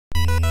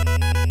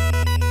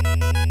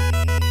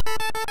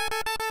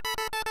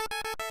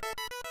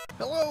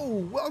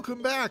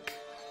welcome back.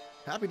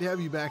 Happy to have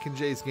you back in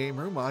Jay's Game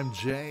Room. I'm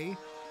Jay,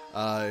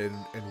 and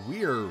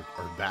we are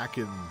back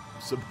in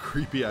some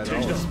creepy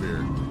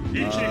atmosphere.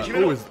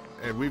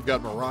 And we've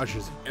got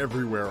mirages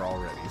everywhere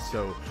already.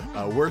 So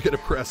we're going to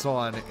press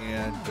on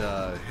and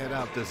head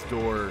out this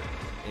door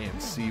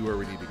and see where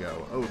we need to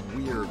go. Oh,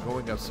 we are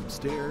going up some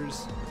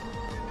stairs.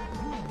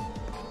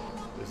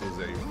 This is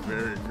a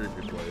very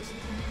creepy place.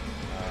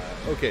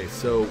 Okay,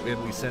 so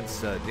and we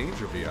sense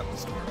danger beyond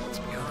this door. What's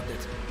beyond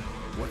it?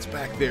 What's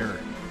back there?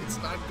 It's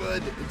not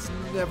good. It's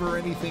never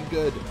anything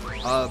good.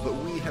 But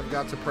we have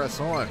got to press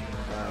on.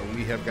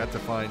 We have got to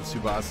find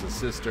Tsubasa's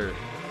sister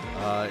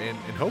and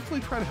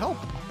hopefully try to help.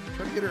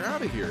 Try to get her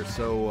out of here.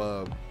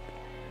 So,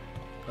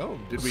 oh,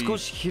 did we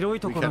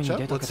catch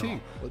up? Let's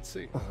see. Let's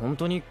see. 本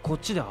当にこっ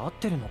ちで合っ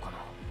てるのかな。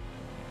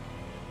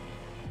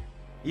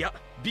いや、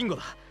ビンゴ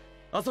だ。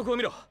あそこを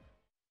見ろ。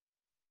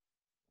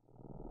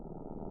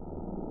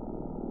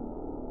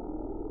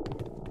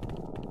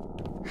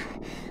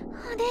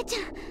お姉ちゃ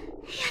ん、やっ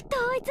と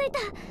追いついた。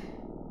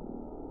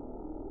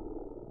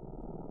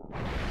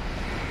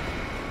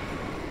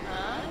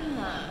あ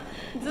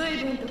ら、ず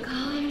いぶんと可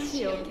愛ら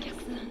しいお客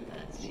さんた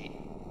ち。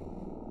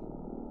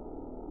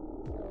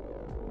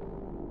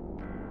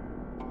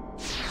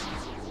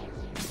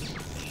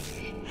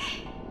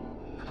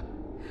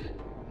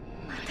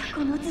また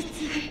この頭痛。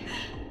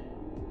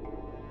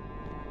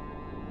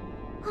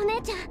お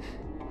姉ち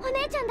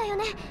ゃんだよ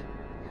ね。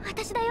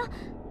私だよ。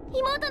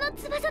妹の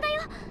翼だ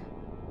よ。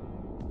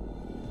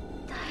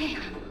誰な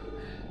の？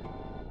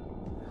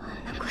あ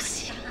んな子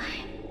知らない。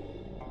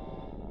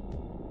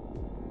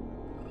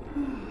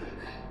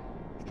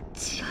違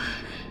う。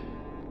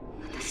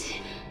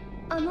私、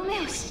あの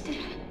目を知ってる。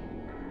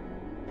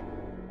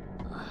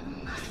あの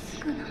まっ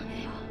すぐな目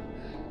は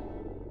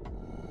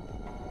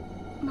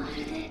まる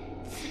で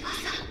翼。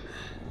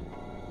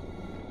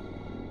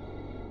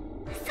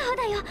そう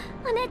だよ、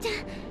お姉ちゃん。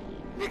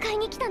迎え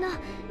に来たの。だ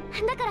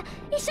から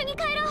一緒に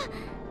帰ろう。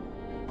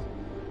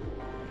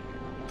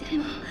で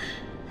も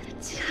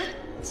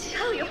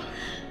違うよ。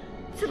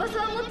翼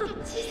はもっと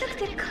小さく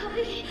て可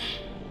愛い。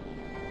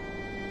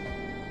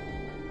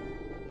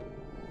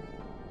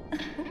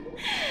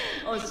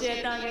教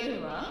えてあげ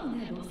るわ、お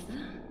姉坊さん。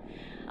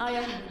あ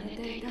やはが寝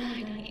ていた間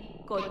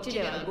にこっち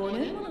では5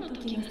年もの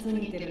時が過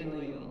ぎてる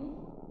のよ。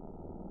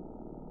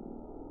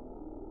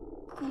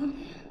5年。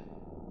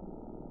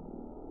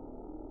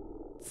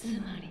つ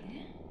まり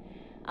ね、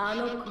あ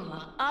の子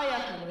はあや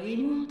はの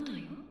妹よ。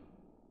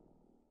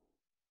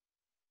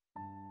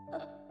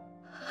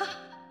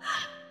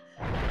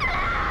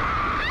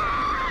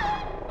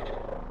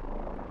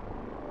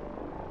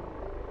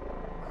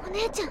お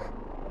姉ちゃん。や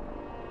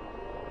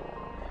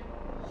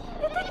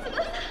めて、翼。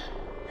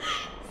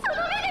その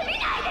目で見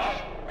ないで。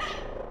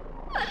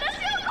私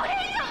をこれ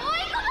以上追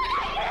い込まな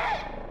いで。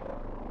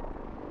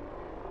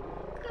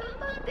頑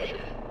張ってる。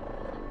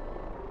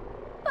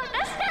私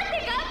だって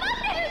頑張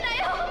ってるんだ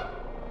よ。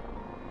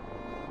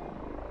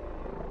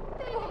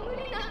でも無理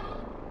なの。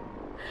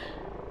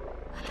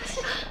私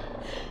は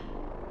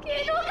芸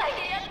能界で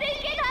やってい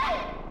けな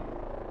い。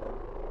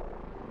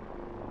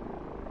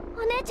お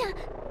姉ちゃん、ど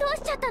う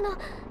しちゃったの？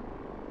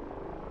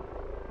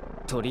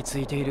取り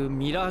付いている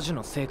ミラージュ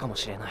のせいかも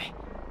しれない。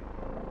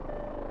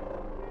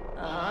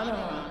あ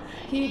ら、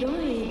ひどい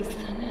言い草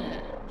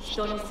ね。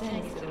人のせい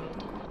にする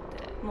男っ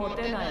てモ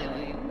テないわ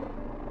よ。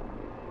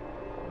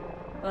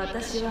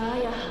私はあ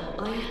やは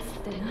を操っ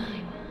てないわ。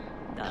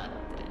だっ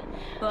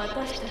て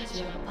私た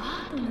ちはパ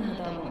ートナー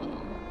だもの。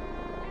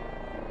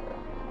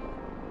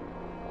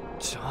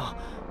じゃあ、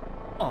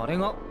あれ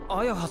が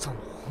あやはさん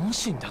の本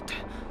心だって。違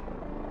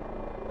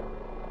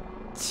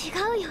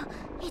うよ、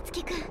いつ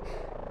きくん。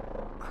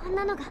こん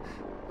なのが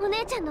お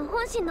姉ちゃんの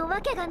本心のわ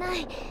けがな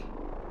い。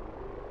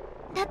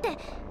だって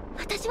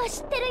私は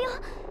知ってるよ。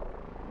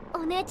お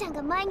姉ちゃん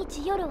が毎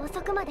日夜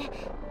遅くまで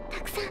た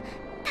くさん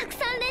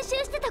練習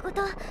してたこ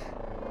と。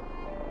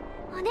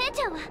お姉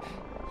ちゃんは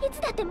い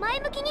つだって前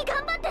向きに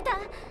頑張ってた。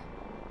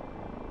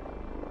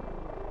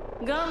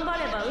頑張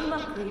ればうま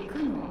くいく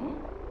の？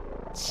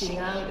違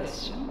うで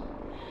し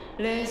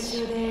ょ。練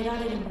習で得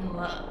られるの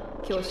は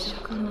虚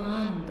飾の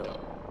安堵。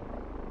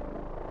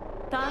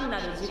単な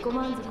る自己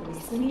満足に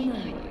過ぎない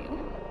のよ。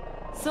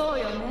そう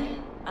よね、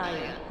あ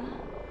や。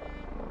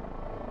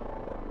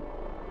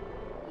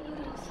夜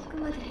遅く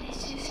まで練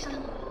習した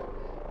のは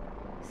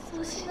そ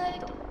うしない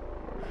と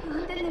不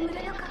安で眠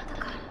れなかっ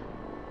たから。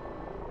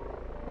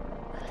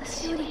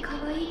私より可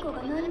愛い子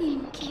が何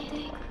人も消えて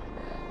いく。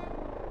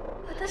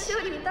私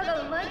より歌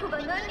が上手い子が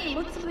何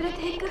人も潰れ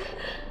ていく。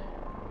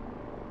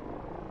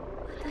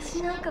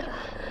私なんかが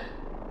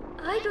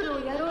アイドルを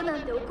やろうな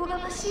んておこが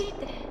ましいっ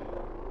て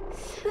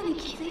すぐに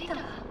気づいた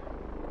わ。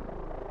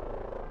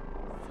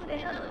そ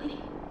れなのに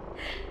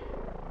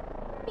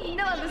みん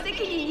なは無責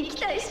任に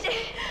期待して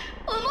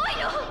重い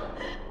の。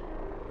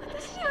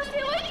私には背負い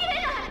きれ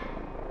ない。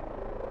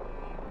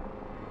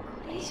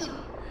これ以上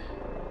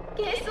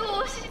幻想を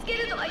押し付け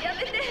るのはや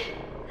めて。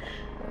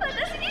私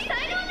に才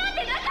能なんて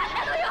なかっ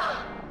たのよ。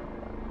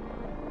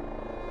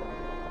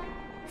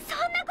そん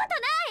なことな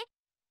い。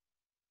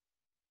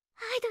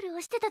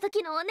てた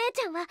時のお姉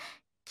ちゃんは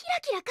キラ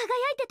キラ輝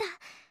いてた。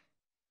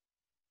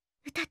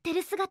歌って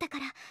る姿か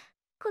ら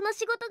この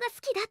仕事が好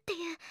きだって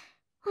いう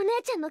お姉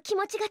ちゃんの気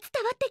持ちが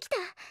伝わってきた。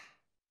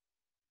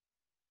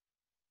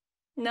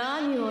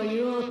何を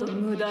言おうと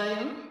無駄よ。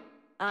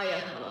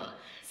綾香は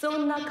そ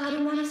んな軽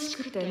々し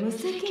くて無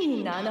責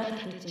任なあなたた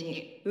ち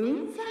にう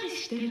んざり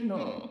してるの。違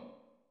う、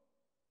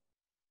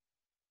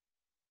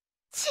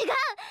そんなの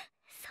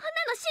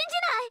信じ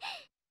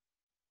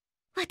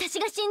ない。私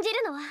が信じ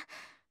るのは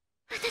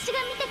私が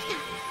見てき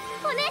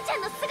たお姉ちゃ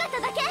んの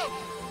姿だけ。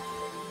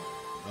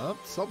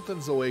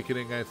Something's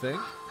awakening, I think.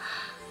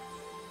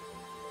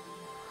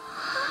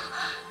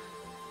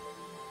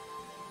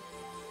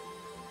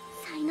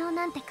 才能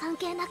なんて関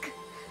係なく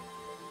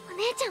お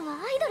姉ちゃんはア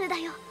イドルだ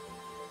よ。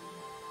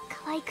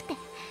可愛くてか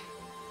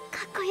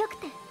っこよく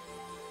て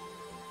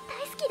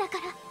大好きだか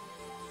ら。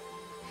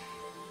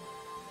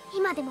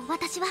今でも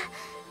私は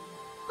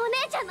お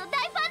姉ちゃんの大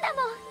ファンだ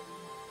も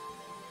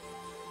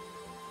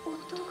ん。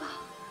音が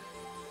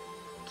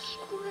聞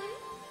こえ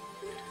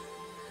る。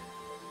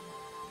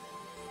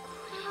こ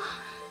れは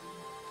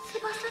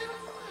翼の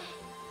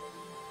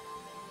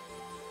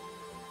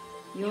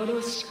声。よ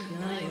ろしく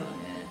ないわ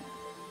ね。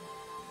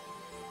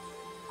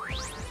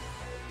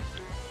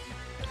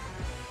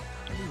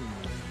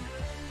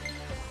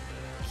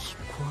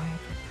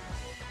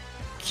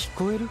聞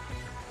こえる？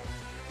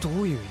どう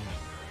いう意味？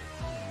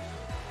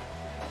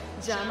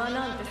邪魔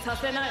なんてさ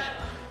せないわ。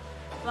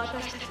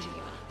私たちに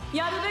は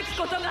やるべき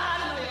ことが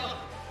あるのよ。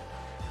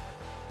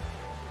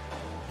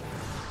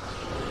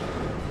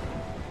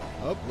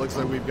Oh, looks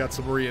like we've got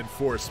some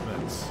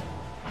reinforcements.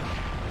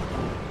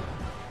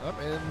 Up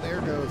and there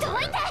goes. ど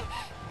いて！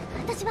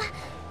私は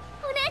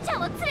お姉ちゃ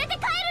んを連れて帰るんだ。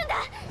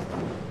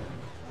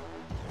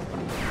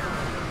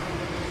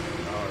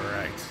All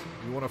right.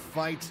 You want to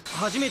fight?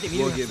 初めて見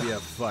る We'll や give つ you a だ。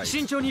 fight.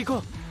 慎重に行こ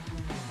う。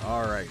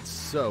All right.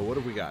 So what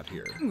do we got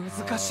here?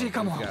 難しい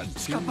かも。 We've got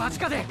一か八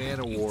かで。 Man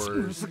of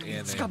Wars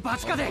and 一か an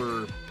八かで。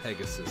 Upper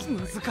Pegasus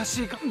Knight. 難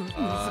しいか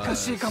難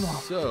しいかも。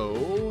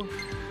So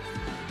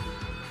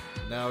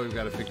now we've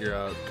got to figure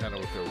out kind of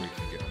what they're weak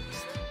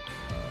against.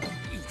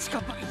 一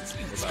か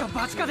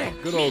八かで。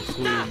 Good old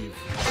cleave. こ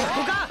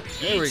こか。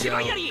 There we 一 go.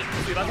 番やり。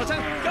翼ちゃん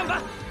頑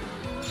張。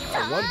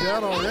One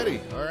down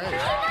already. All right.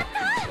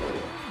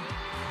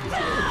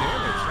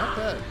 Damage, not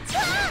bad.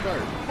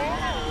 Start.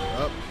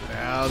 Up.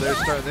 Now they're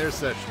starting their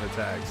session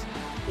attacks.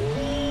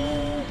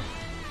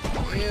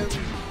 And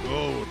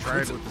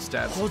trying with the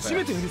stats. 初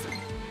めて見るぜ。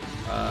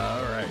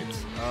All right.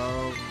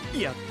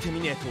 やってみ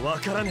ねえとわ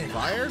からねえ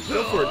な。 Fire?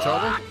 Go for it,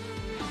 Toma.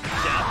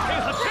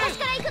 私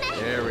から行くね。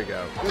 There we go.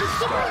 Good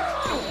start.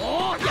 お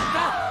お、やった。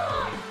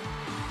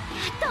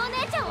やっとお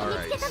姉ちゃんを All 見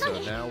right. つけたの So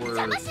に now we're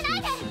邪魔しな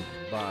いで。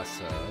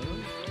 Tsubasa.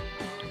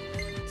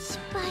 失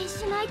敗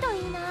しないとい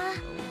いな。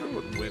 I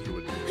wonder what wind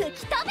would do. 吹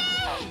き飛べ。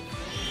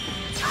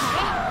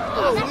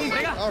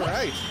 All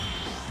right.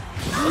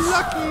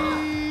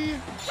 Lucky.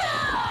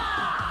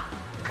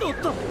 おっ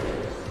と。か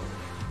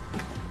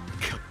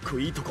っこ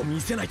いいとこ見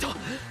せないと。 All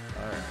right.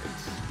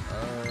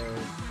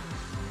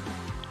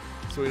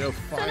 So we know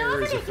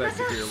fire is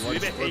effective here.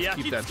 Let's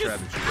keep that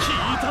strategy.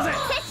 聞いたぜ。セ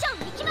ッション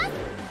行きます。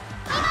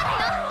今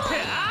だ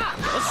よ。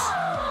よし。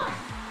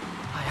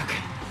早く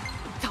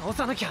倒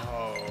さなきゃ。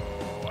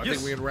 I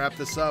think we can wrap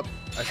this up.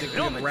 I think we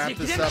can wrap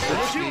this up.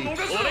 Let's see.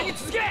 俺に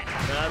続け。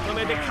まと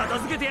めて片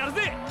付けてやる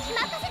ぜ。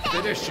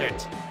 Finish it.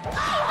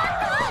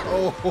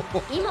 Oh,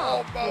 今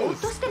落と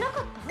almost. してな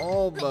かった。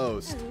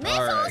 Almost. 瞑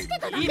All 想 right. して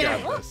ただ You けだ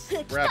got よ。 this. 吹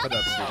き飛べ。 Wrap it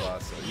up,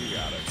 Tsubasa. You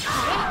got it.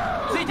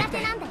 ついてきて。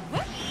なんだよ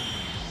ね。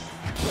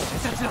俺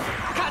たちの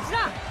勝ちだ。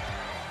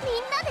みん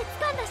なで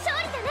掴んだ勝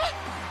利だね。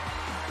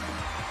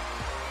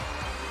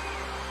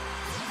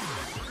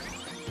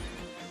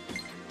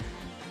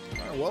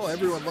 Well,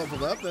 everyone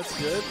leveled up. That's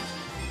good.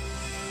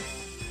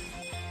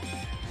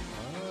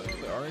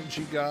 The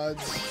RNG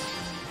gods,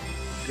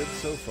 good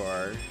so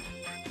far.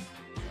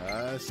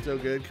 Still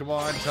good. Come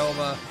on,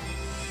 Toma.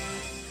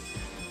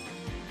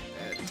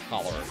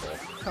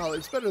 Tolerable.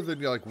 It's better than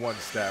like one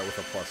stat with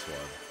a +1.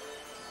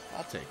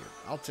 I'll take it.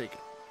 I'll take it.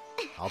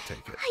 I'll take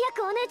it. 早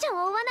くお姉ちゃん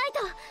を追わないと。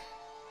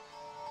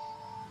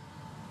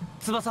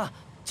翼、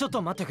ちょっ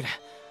と待ってくれ。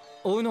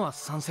追うのは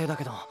賛成だ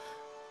けど、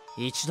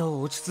一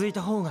度落ち着い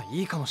た方が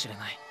いいかもしれ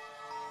ない。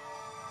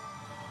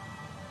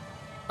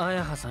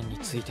綾葉さんに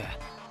ついて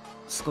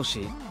少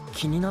し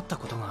気になった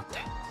ことがあって。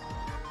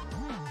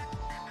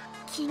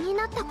気に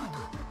なったこと。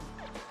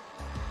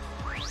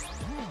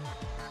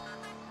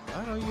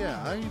I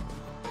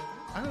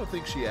don't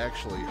think she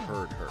actually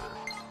heard her.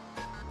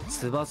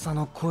 翼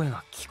の声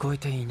が聞こえ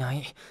ていな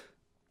い。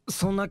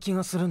そんな気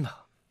がするん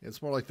だ。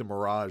 It's more like the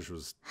Mirage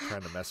was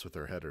trying to mess with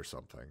her head or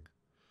something.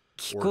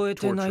 聞こえ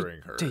てないっ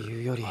torturing her て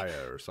いうより、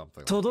 Aya or something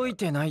like 届い that.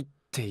 てないっ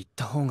て言っ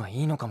た方がい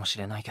いのかもし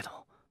れないけど。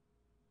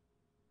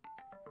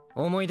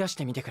思い出し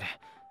てみてくれ。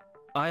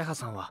綾葉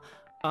さんは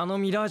あの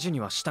ミラージュ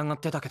には従っ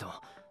てたけど、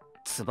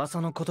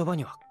翼の言葉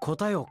には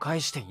答えを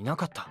返していな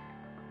かった。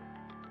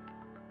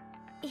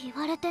言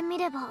われてみ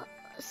れば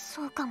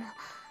そうかも。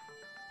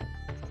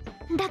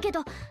だけ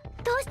ど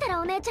どうしたら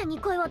お姉ちゃんに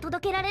声を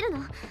届けられるの？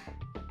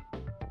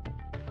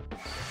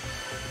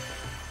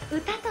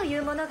歌とい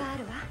うものがあ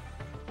るわ。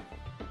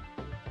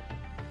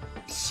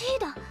シー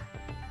ダ。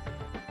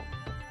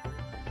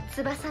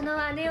翼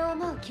の姉を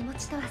思う気持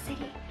ちと焦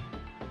り、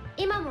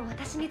今も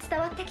私に伝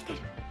わってきてる。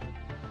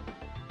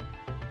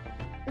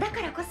だ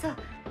からこそ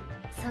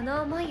そ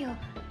の思いを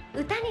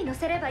歌に乗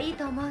せればいい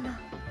と思うの。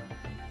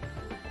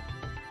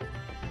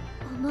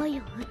思い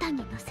を歌に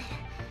乗せる。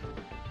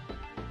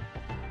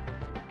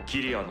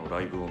キリアの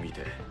ライブを見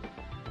て、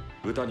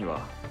歌に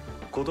は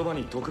言葉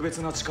に特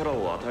別な力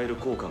を与える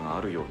効果が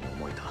あるように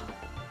思えた。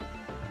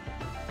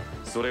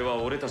それは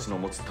俺たちの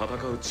持つ戦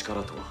う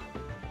力とは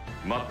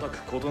全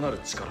く異なる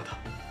力だ。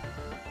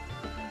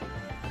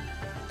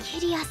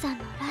キリアさん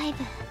のライブ。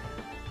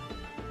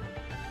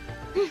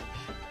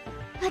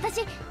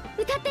私歌っ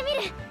てみる。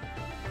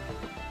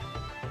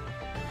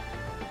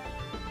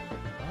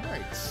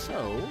 Alright,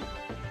 so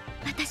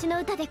私の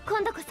歌で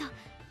今度こそお姉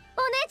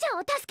ちゃん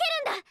を助け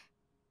るんだ。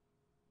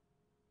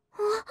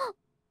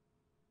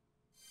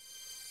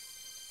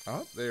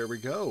Oh, there we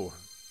go.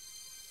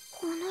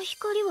 この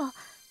光は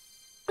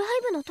ライ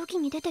ブの時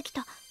に出てき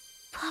た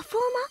パフォー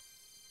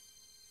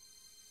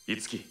マ？い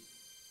つき、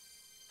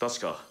確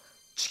か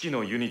四季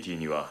のユニティ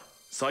には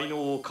才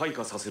能を開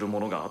花させるも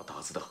のがあった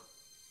はずだ。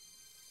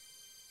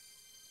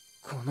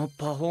この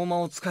パフォーマ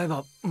を使え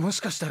ば、も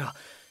しかしたら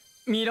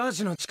ミラー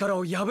ジュの力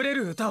を破れ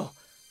る歌を。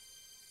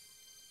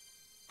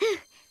試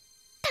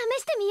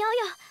してみよう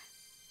よ。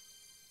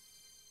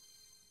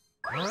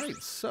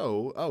 Alright,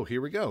 so, oh,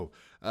 here we go.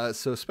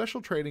 So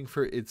special training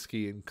for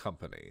Itsuki and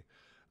company.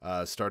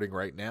 Starting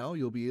right now,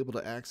 you'll be able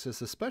to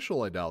access a special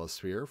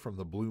idolosphere from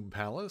the Bloom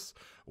Palace,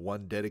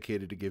 one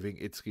dedicated to giving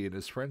Itsuki and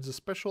his friends a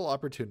special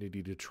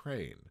opportunity to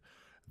train.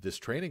 This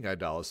training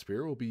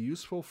idolosphere will be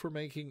useful for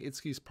making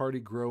Itsuki's party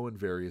grow in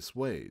various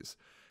ways.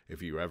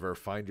 If you ever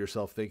find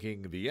yourself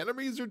thinking, the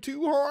enemies are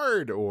too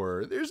hard,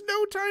 or there's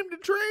no time to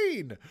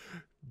train,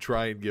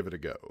 try and give it a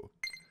go.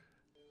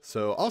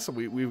 So, awesome.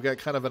 We've got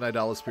kind of an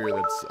idolosphere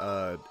that's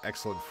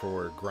excellent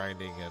for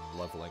grinding and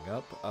leveling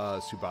up.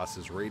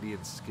 Subasa's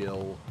Radiant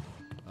skill,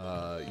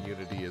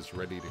 Unity is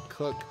ready to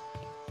cook.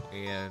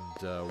 And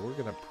we're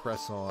going to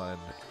press on.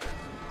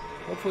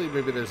 Hopefully,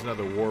 maybe there's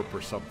another warp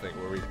or something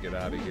where we can get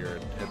out of here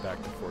and head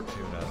back to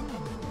Fortuna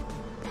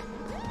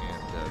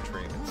and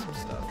train in some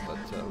stuff. But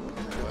we're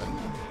going to go ahead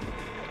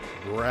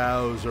and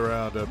browse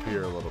around up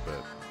here a little bit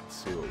and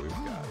see what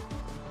we've got.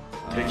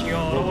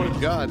 What we've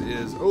got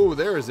is, oh,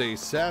 there is a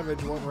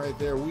savage one right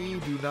there. We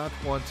do not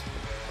want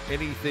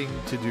anything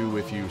to do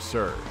with you,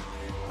 sir.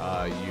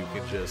 You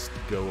can just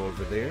go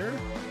over there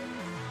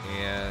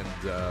and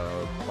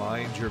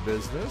mind your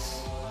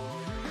business.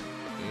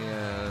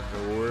 And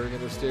we're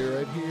going to stay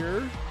right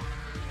here.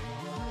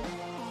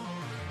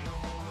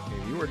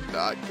 And you are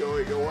not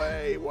going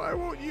away. Why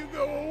won't you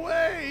go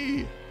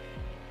away?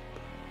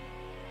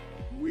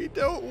 We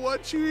don't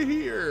want you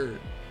here.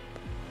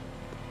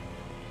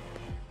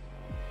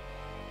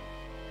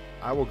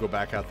 I will go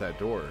back out that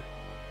door.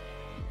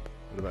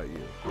 What about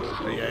you?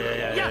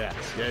 Yeah.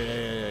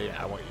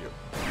 I want you.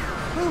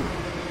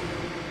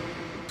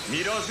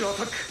 Mirage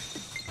attack.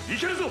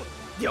 Ikeruzo.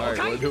 All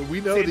right, well,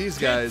 we know these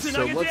guys,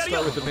 so let's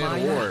start with the Man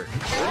of War.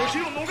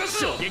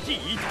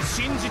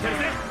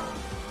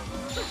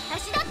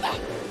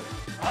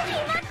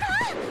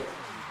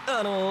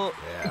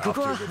 こ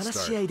こは話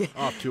し合いで。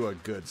 Off to a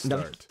good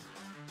start.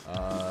 I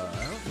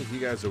don't think you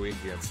guys are weak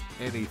against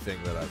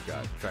anything that I've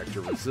got. In fact,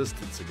 you're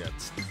resistant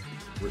against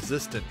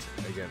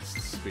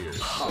spears.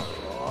 So,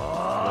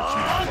 let's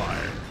use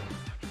fire.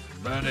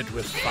 Burn it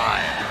with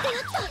fire.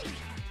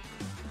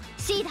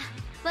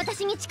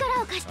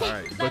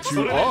 Alright, but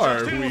you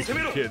are weak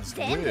kids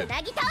to win.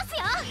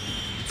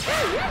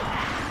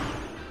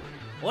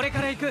 俺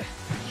から行く。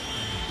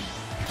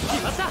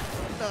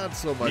 Not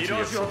so much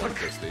against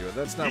Olympus, Steven.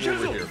 That's not what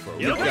we're here for.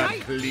 We've got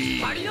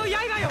Cleave. Rend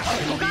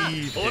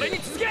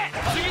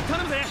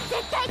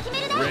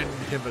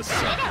him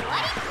asunder.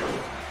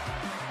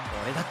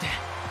 俺だって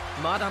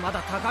まだま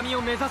だ高み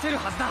を目指せる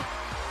はずだ。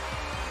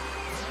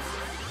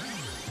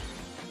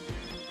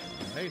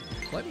 Alright,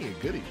 plenty of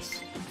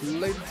goodies.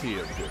 Plenty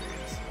of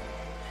goodies.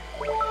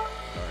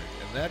 Alright,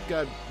 and that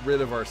got rid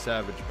of our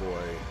savage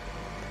boy.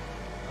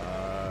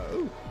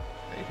 Ooh.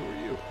 Hey, who are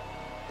you?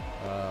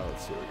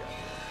 Let's see what we got here.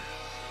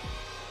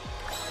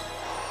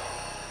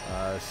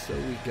 So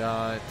we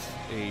got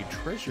a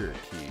treasure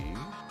key.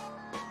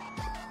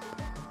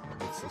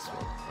 What's this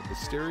one? A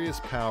mysterious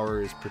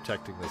power is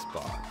protecting this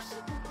box.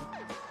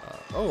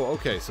 Oh,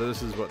 okay. So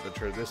this is what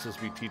this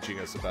must be teaching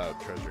us about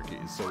treasure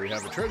keys. So we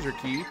have a treasure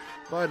key.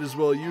 Might as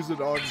well use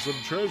it on some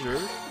treasure.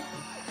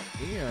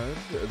 And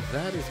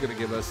that is going to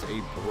give us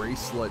a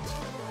bracelet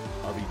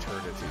of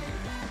eternity.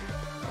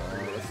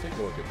 Let's take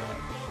a look at that.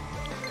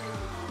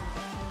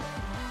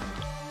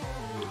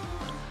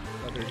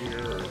 Under here,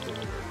 or is it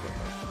under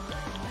equipment?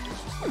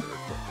 It's just under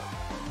equipment.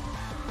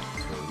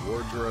 So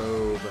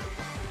wardrobe.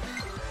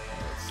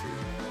 Let's see.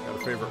 Got a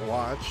favorite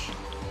watch.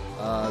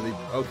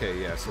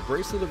 Okay, yeah, so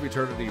Bracelet of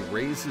Eternity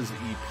raises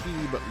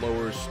EP but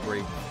lowers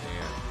strength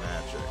and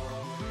magic.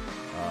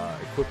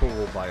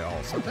 Equipable by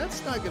all. So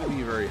that's not going to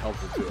be very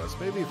helpful to us.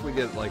 Maybe if we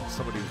get like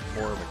somebody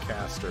who's more of a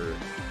caster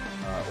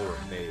or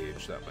a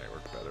mage, that might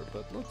work better.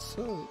 But let's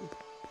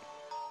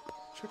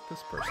check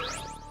this person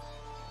out.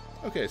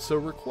 Okay, so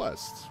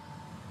requests.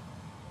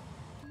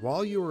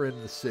 While you are in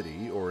the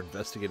city or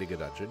investigating a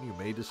dungeon, you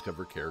may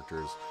discover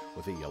characters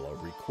with a yellow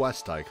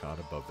request icon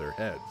above their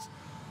heads.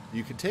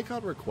 You can take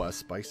on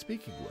requests by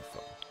speaking with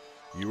them.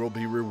 You will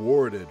be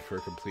rewarded for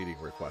completing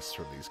requests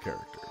from these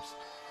characters.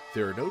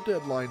 There are no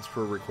deadlines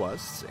for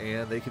requests,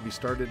 and they can be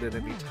started at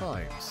any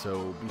time,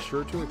 so be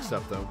sure to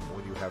accept them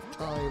when you have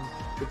time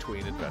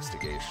between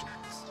investigations.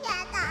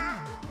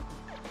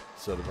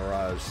 So the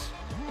Mirage...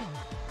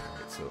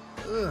 Alright, so...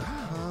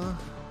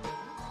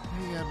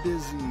 Hey, I'm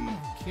busy.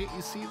 Can't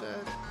you see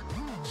that?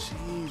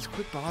 Jeez,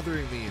 quit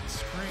bothering me and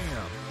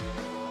scram.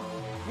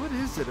 What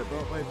is it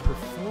about my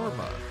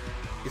Performa?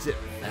 Is it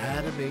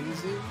that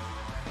amazing?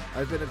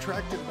 I've been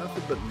attracted to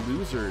nothing but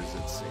losers,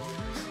 it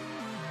seems.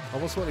 I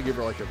almost want to give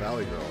her like a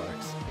Valley Girl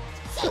accent.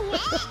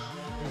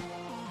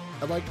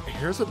 And like,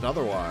 here's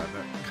another one.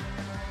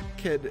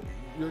 Kid,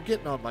 you're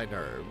getting on my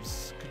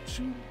nerves. Could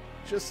you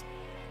just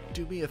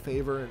do me a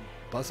favor and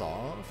buzz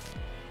off?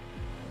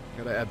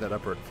 Gotta add that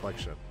upper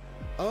inflection.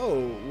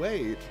 Oh,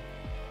 wait.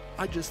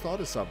 I just thought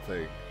of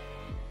something.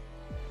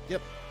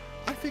 Yep,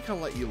 I think I'll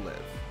let you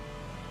live.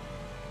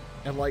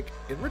 And like,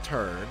 in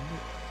return,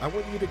 I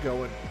want you to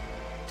go and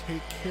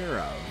take care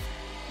of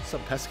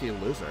some pesky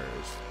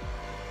losers.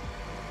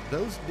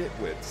 Those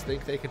nitwits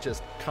think they can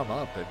just come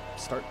up and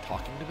start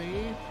talking to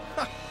me?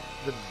 Ha!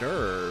 The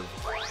nerve.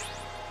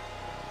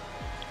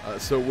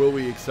 So will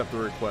we accept the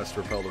request,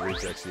 repel the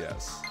rejects?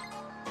 Yes.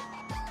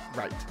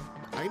 Right.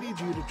 I need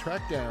you to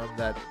track down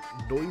that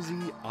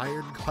noisy,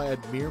 ironclad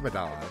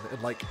Myrmidon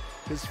and, like,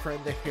 his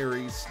friend the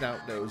hairy,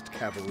 snout-nosed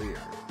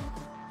Cavalier.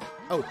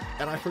 Oh,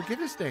 and I forget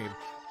his name,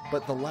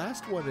 but the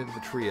last one in the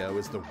trio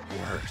is the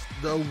worst.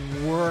 The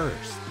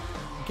worst.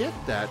 Get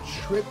that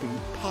trippy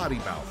potty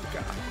mouth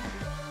guy.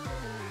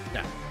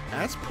 Now,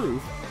 as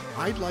proof,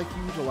 I'd like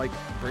you to, like,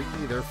 bring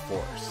me their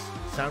force.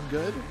 Sound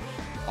good?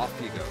 Off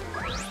you go.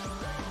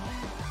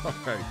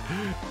 Alright,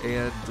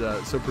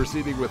 and so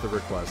proceeding with the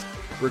request.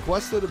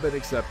 Requests that have been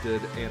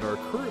accepted and are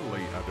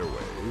currently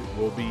underway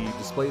will be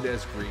displayed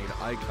as green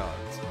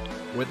icons.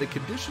 When the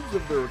conditions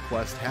of the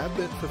request have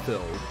been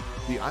fulfilled,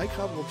 the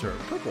icon will turn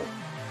purple.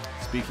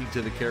 Speaking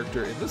to the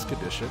character in this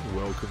condition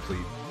will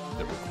complete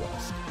the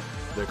request.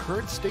 The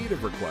current state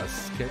of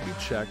requests can be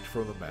checked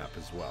from the map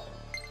as well.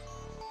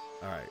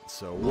 Alright,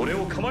 so...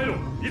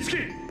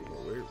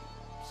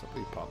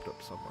 somebody popped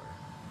up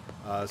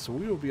somewhere. So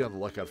we will be on the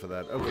lookout for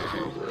that.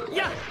 Okay.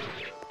 Yeah.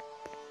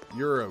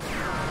 You're a...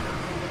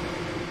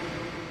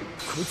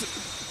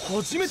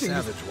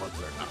 Savage ones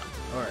are not.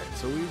 Alright,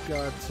 so we've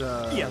got...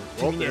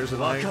 well, there's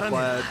an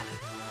ironclad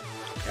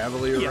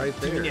Cavalier right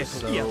there,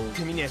 so...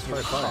 let's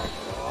try fire.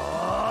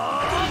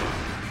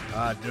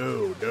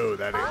 No,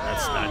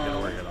 that's not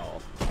gonna work at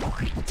all.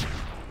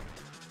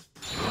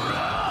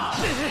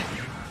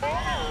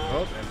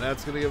 Oh, and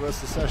that's going to give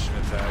us a session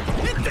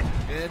attack.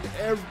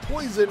 And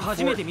poison for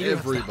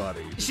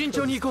everybody.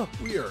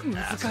 We are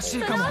assholes. I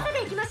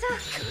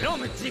know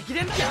what you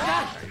get for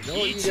that.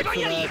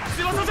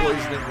 For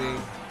poisoning me,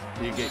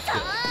 you get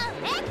killed.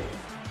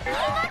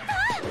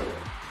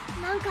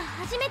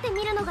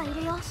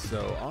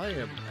 So I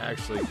am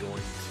actually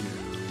going to...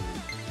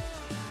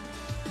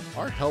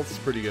 Our health's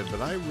pretty good,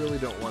 but I really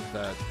don't want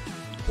that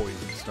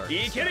poison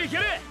starting. So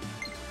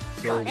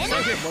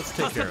let's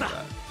take care of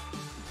that.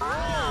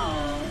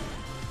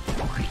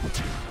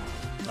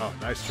 Oh,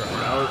 nice try.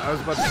 I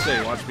was about to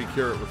say, watch me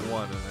cure it with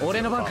one, and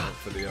then pop it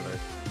for the other.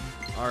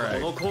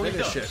 Alright,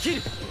 finish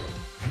it.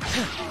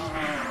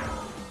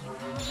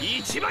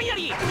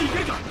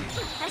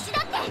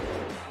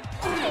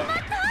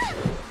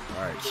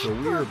 Alright, so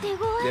we're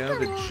down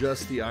to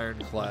just the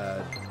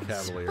ironclad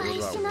Cavalier.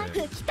 What about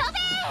me?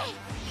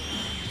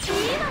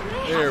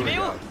 There we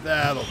go.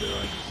 That'll do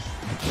it.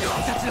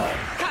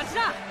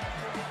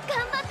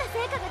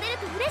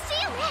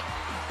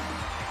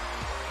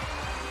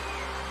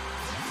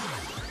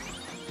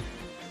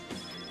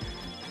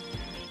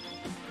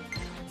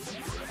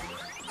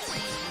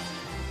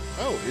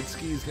 Oh,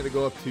 Itsuki's going to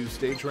go up to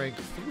stage rank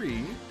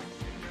 3.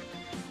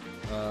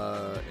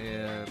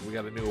 And we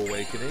got a new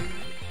awakening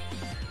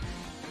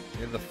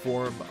in the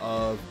form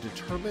of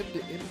Determined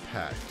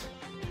Impact.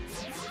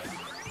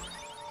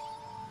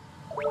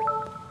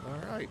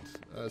 Alright,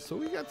 so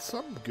we got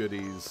some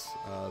goodies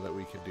that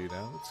we can do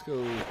now. Let's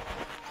go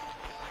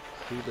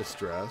do this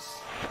dress.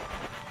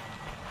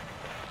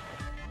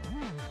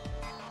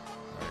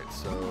 Alright,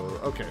 so,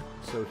 okay,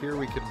 so here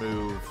we can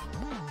move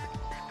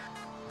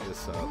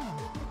this up.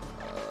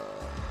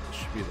 This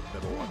should be the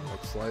middle one,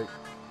 looks like.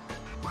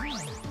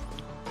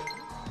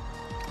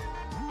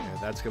 And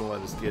that's going to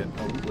let us get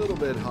a little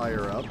bit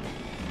higher up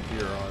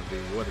here on the,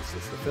 what is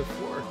this, the 5th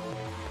floor?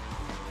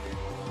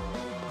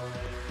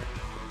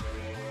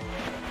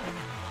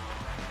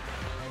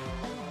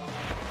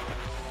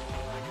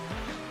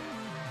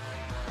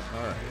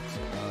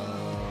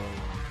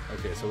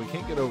 Okay, so we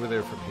can't get over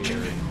there from here.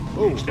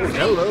 Oh,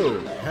 hello.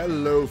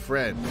 Hello,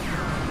 friend.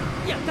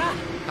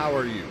 How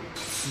are you?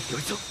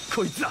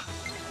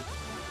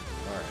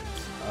 Alright.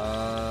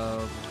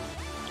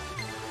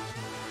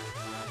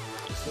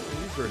 So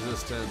he's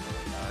resistant.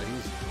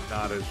 He's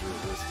not as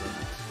resistant.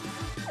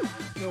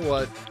 You know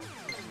what?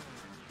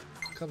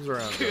 Comes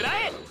around.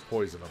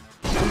 Poison him.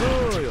 And,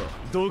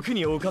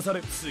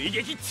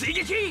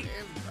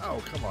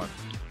 oh, come on.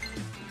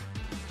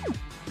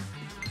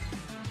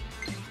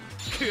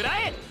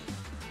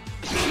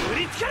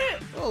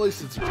 Well, at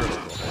least it's a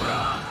critical.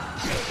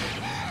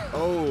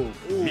 Oh,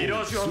 ooh,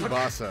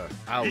 Tsubasa.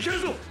 Ouch.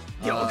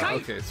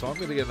 Okay, so I'm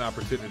going to get an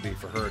opportunity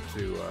for her to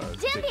heal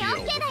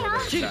before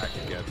they attack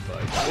again,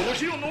 but...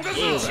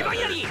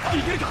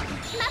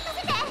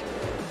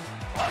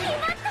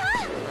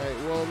 Alright,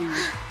 well,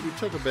 we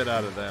took a bit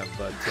out of them,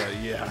 but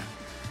yeah.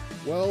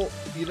 Well,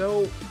 you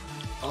know...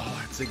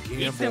 Oh, it's a gamble.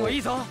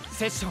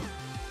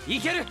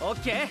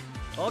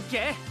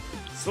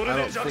 I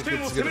don't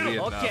think it's going to be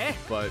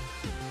enough, but...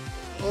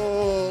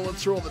 Oh,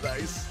 let's roll the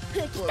dice.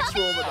 Let's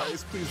roll the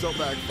dice. Please don't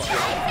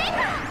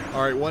backfire.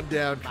 Alright, one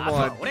down. Come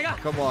on.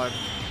 Come on.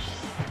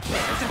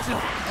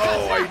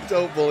 Oh, I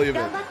don't believe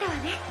it.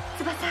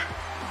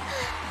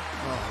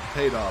 Oh,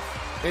 paid off.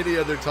 Any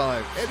other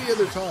time. Any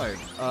other time.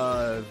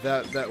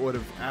 That would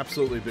have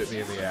absolutely bit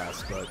me in the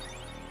ass, but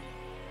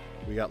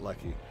we got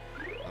lucky.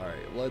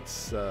 Alright,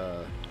 let's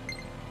use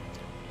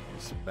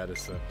some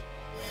medicine.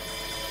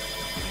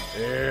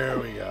 There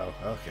we go.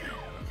 Okay.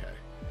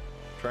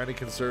 Trying to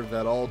conserve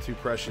that all too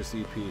precious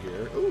EP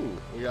here. Ooh,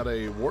 we got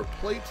a warp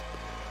plate,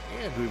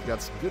 and we've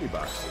got some goodie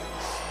boxes.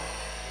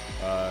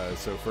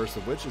 So first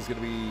of which is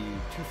going to be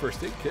 2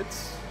 first aid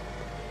kits.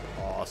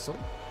 Awesome.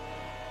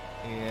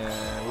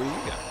 And what do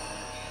you got?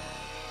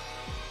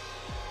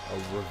 A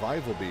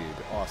revival bead.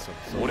 Awesome.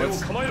 So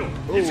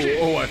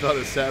oh, I thought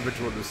a savage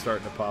one was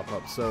starting to pop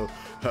up. So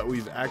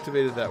we've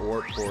activated that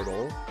warp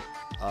portal.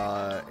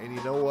 And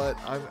you know what?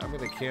 I'm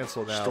going to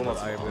cancel now, but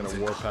I am going to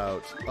warp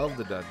out of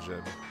the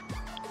dungeon.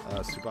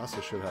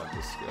 Tsubasa should have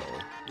this skill.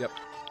 Yep.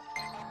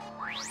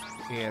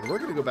 And we're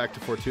going to go back to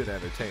Fortuna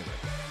Entertainment.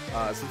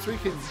 Since we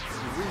can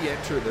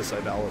re-enter this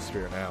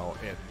Idolosphere now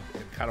and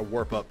kind of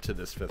warp up to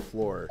this 5th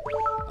floor,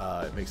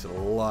 it makes it a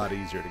lot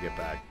easier to get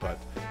back. But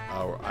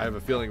I have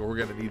a feeling we're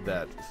going to need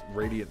that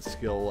radiant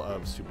skill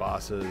of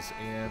Tsubasa's,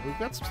 and we've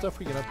got some stuff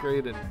we can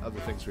upgrade and other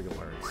things we can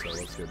learn, so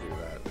let's go do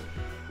that.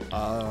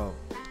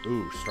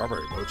 Ooh,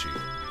 strawberry mochi.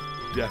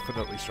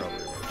 Definitely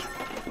strawberry mochi.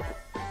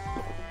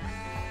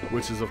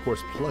 Which is, of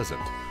course,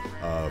 pleasant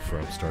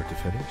from start to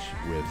finish,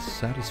 with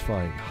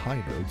satisfying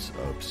high notes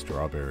of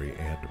strawberry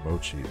and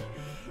mochi.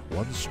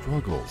 One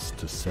struggles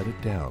to set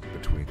it down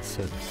between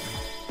sips.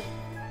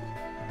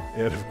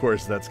 And, of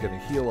course, that's going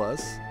to heal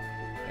us.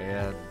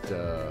 And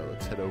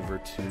let's head over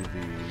to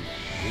the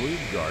Bloom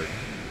Garden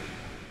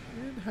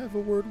and have a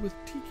word with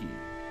Tiki.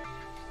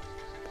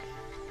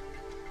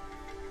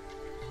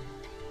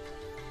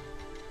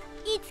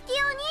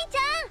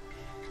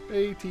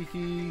 Hey,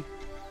 Tiki.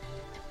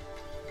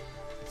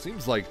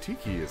 Seems like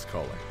Tiki is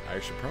calling. I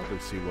should probably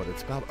see what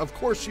it's about. Of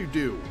course you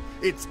do.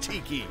 It's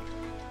Tiki.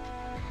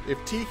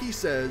 If Tiki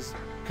says,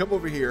 "Come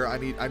over here. I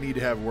need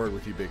to have a word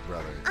with you, big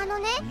brother."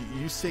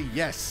 You say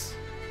yes.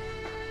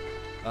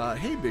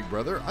 Hey, big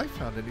brother. I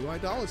found a new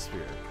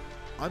Idolosphere.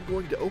 I'm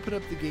going to open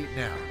up the gate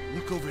now.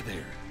 Look over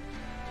there.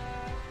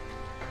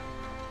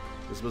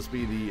 This must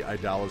be the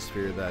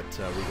Idolosphere that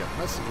we got a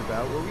message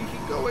about, where we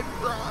can go and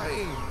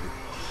grind.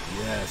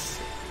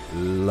 Yes.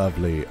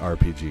 Lovely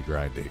RPG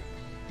grinding.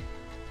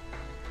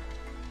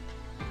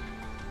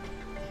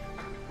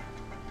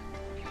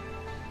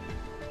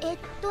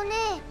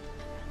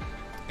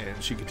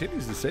 And she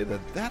continues to say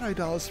that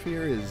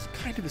Idolosphere is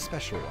kind of a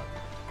special one.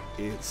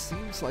 It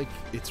seems like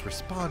it's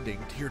responding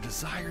to your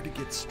desire to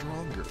get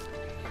stronger.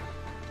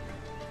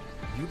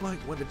 You might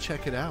want to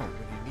check it out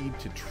when you need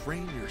to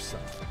train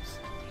yourselves.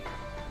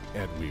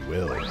 And we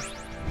will.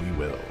 We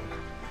will.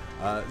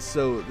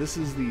 So this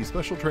is the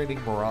special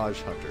training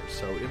Mirage Hunter.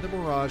 So in the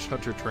Mirage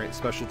Hunter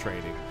special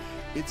training,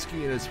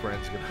 Itsuki and his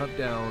friends can hunt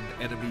down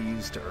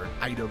enemies to earn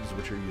items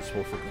which are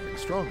useful for growing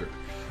stronger.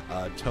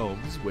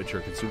 Tomes, which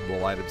are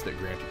consumable items that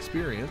grant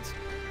experience.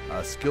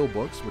 Skill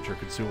books, which are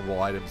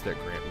consumable items that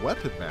grant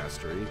weapon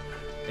mastery.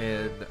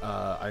 And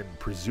I'm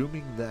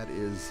presuming that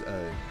is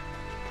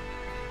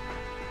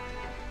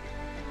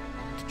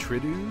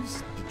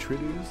Detritus?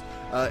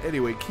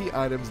 Anyway, key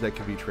items that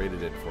can be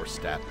traded in for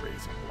stat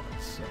raising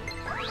ones. So,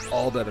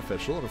 all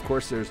beneficial. And of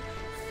course, there's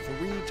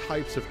 3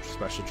 types of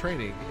special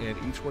training, and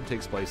each one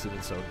takes place in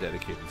its own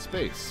dedicated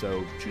space.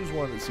 So choose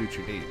one that suits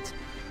your needs.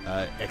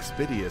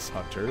 Expeditious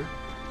Hunter,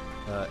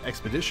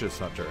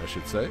 I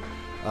should say,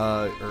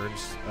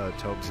 earns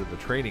tomes in the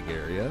training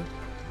area.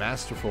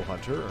 Masterful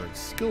Hunter earns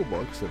skill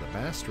books in the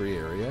mastery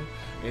area,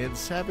 and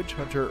Savage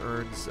Hunter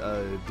earns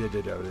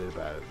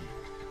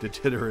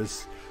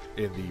Detritus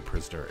in the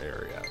prisoner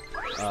area.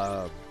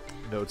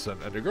 Notes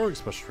on undergoing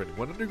special training.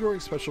 When undergoing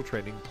special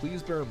training,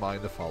 please bear in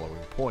mind the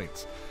following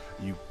points.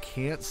 You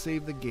can't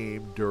save the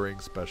game during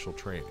special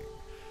training.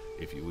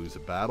 If you lose a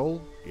battle,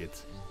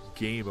 it's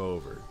game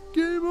over.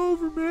 Game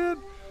over, man!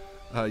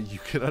 You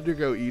can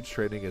undergo each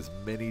training as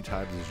many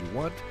times as you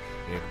want,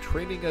 and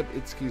training up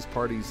Itsuki's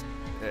party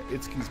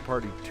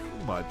too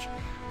much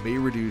may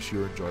reduce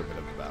your enjoyment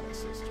of the battle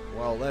system.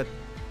 Well,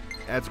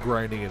 that's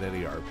grinding in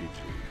any RPG.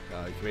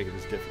 You can make it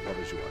as difficult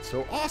as you want.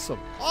 So awesome!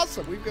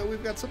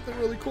 We've got something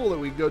really cool that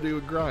we can go do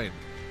and grind,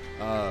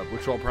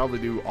 which I'll probably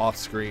do off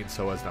screen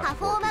so as not to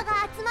bore people.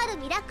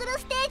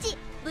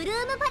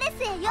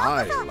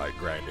 I like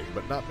grinding,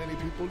 but not many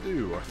people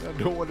do. I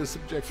don't want to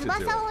subject it to it.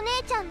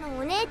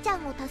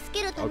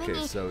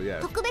 Okay, so yeah.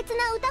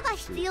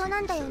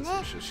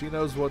 She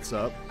knows what's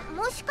up.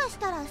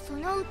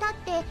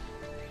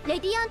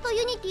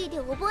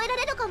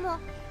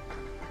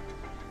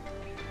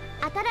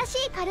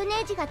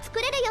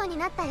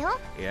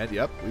 And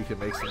yep, we can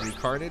make some new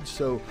carnage.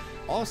 So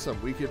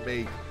awesome, we can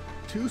make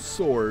 2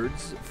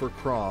 swords for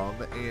Crom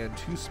and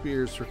 2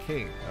 spears for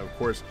Kane. Of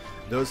course,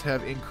 those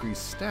have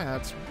increased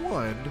stats,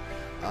 1,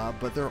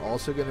 but they're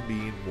also going to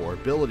be more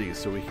abilities,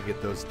 so we can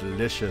get those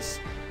delicious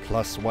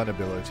 +1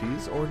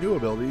 abilities or new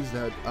abilities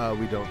that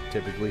we don't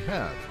typically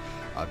have.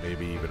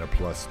 Maybe even a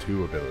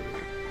 +2 ability.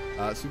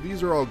 So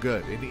these are all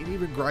good, and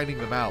even grinding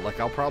them out, like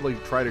I'll probably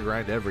try to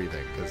grind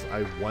everything because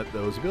I want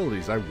those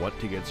abilities. I want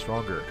to get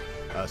stronger,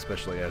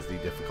 especially as the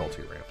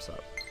difficulty ramps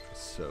up.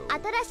 So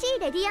let's see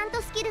if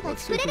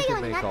we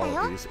can make all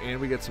of these, and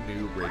we get some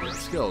new radiant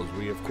skills.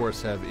 We of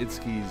course have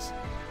Itsuki's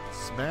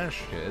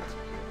Smash Hit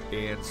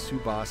and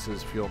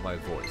Tsubasa's Feel My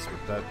Voice.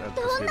 That's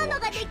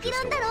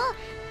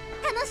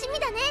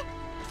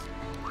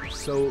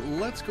so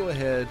let's go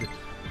ahead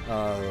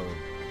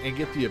and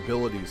get the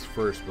abilities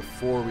first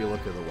before we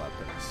look at the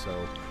weapons.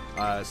 So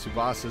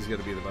Tsubasa is going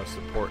to be the most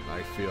important,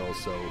 I feel.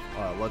 So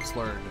let's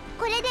learn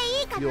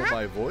Feel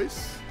My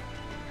Voice.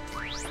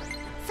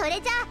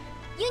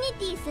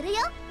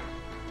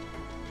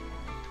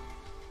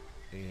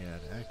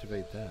 And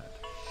activate that.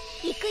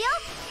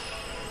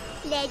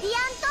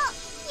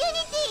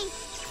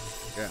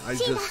 Yeah, I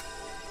just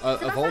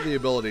of all the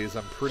abilities,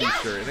 I'm pretty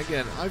sure. And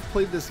again, I've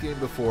played this game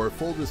before.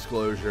 Full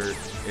disclosure,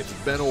 it's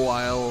been a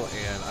while,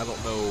 and I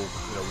don't know,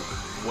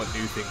 what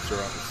new things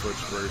are on the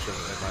Switch version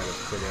that I might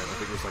have put in. I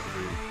think there's like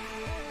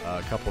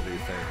a couple new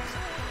things,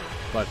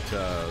 but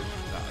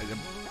I'm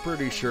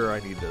pretty sure I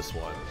need this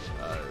one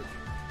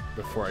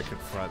before I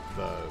confront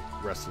the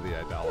rest of the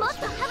idolaters.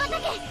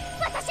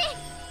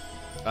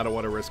 I don't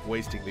want to risk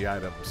wasting the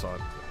items on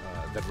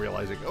then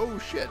realizing, oh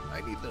shit,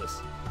 I need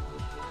this.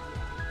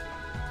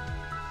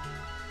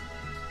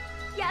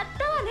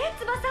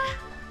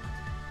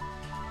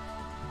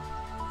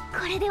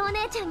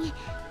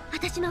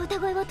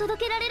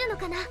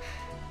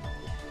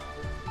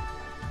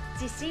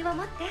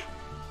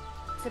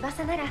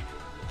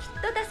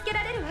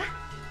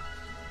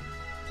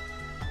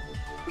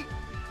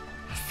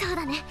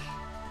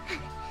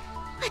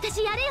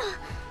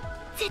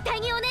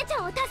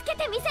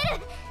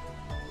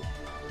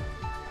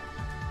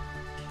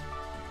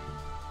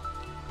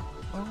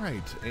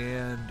 Alright,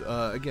 and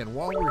again,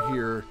 while we're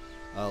here,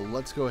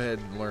 let's go ahead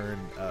and learn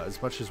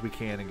as much as we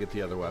can and get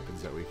the other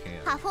weapons that we can.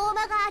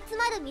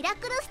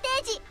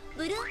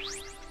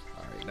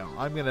 Alright, now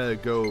I'm going to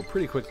go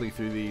pretty quickly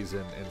through these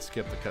and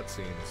skip the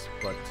cutscenes,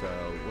 but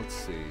let's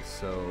see.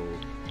 So,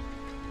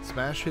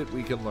 Smash Hit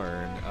we can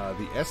learn.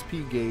 The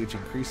SP gauge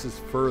increases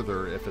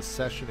further if a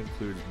session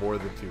includes more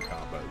than 2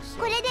 combos.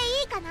 So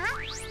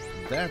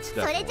that's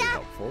definitely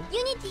helpful.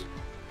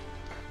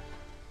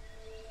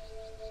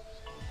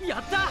 And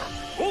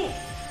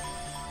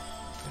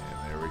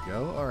there we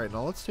go. Alright,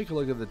 now let's take a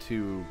look at the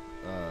 2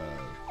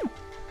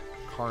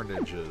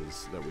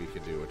 Carnages that we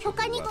can do, which are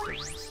the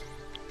weapons.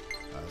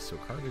 So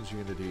Carnage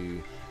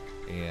Unity,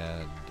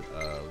 and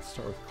let's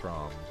start with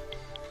Crom.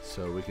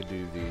 So we can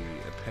do the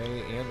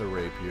epee and the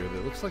rapier.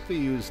 It looks like they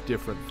use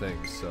different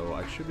things, so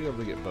I should be able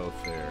to get both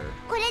there.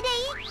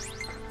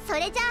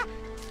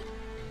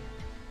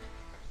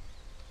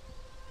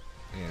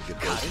 And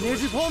get those skills.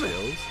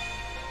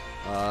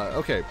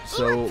 Okay,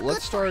 so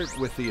let's start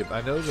with the...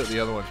 I know that the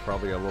other one's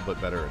probably a little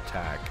bit better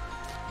attack,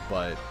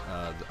 but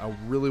I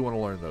really want to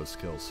learn those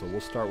skills, so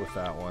we'll start with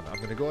that one. I'm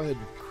going to go ahead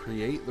and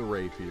create the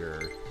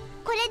rapier,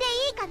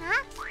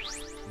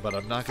 but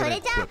I'm not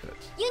going to equip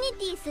it.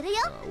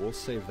 We'll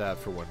save that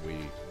for when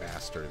we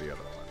master the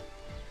other one.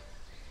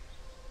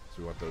 So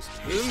we want those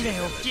tasty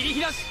damage.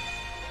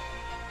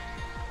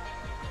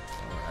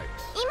 Alright.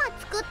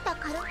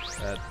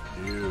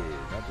 No,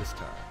 not this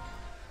time.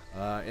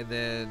 And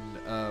then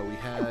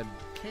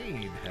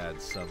Kane had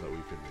some that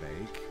we could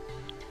make.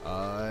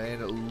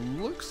 And it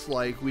looks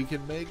like we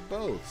can make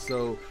both.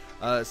 So,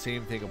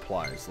 same thing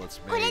applies. Let's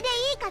make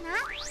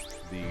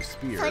the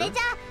spear.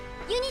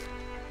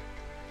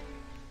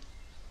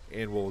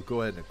 And we'll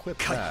go ahead and equip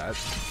that.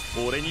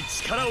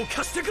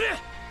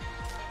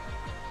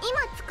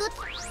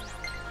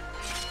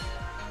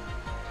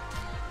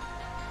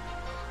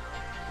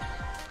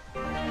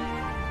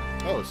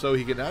 Oh, so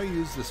he can now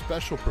use the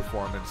special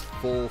performance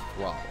Full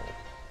Throttle.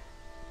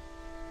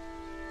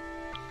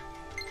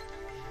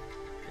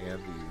 and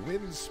the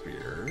Wind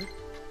Spear.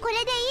 これ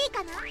でいい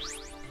かな?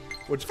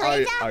 Which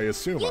I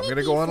assume, I'm going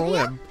to go on a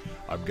limb.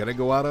 I'm going to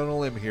go out on a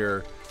limb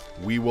here.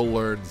 We will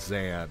learn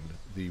Zan,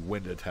 the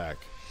wind attack,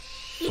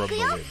 from the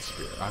Wind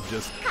Spear. I'm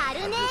just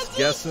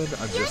guessing.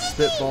 I'm just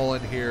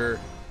spitballing here.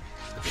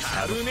 I just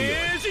have a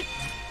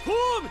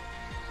feeling.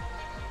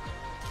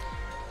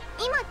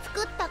 今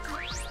作ったか?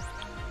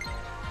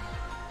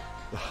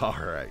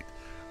 Alright.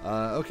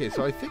 Okay,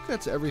 so I think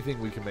that's everything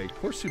we can make.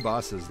 Poor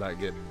Tsubasa's not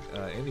getting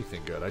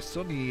anything good. I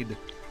still need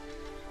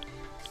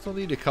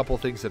a couple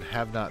things that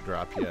have not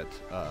dropped yet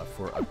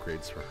for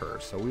upgrades for her.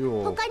 So we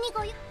will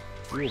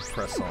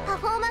press on.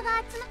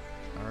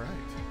 Alright.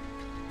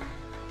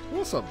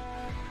 Awesome.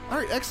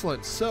 Alright,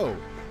 excellent. So,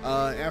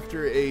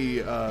 after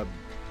a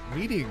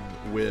meeting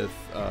with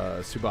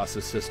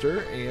Tsubasa's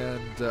sister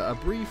and a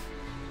brief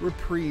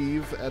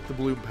reprieve at the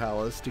Bloom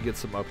Palace to get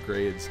some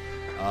upgrades,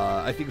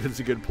 I think that's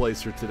a good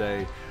place for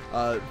today.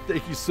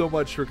 Thank you so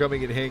much for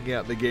coming and hanging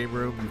out in the game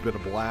room. You've been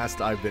a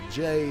blast. I've been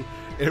Jay,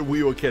 and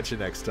we will catch you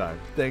next time.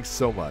 Thanks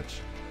so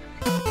much.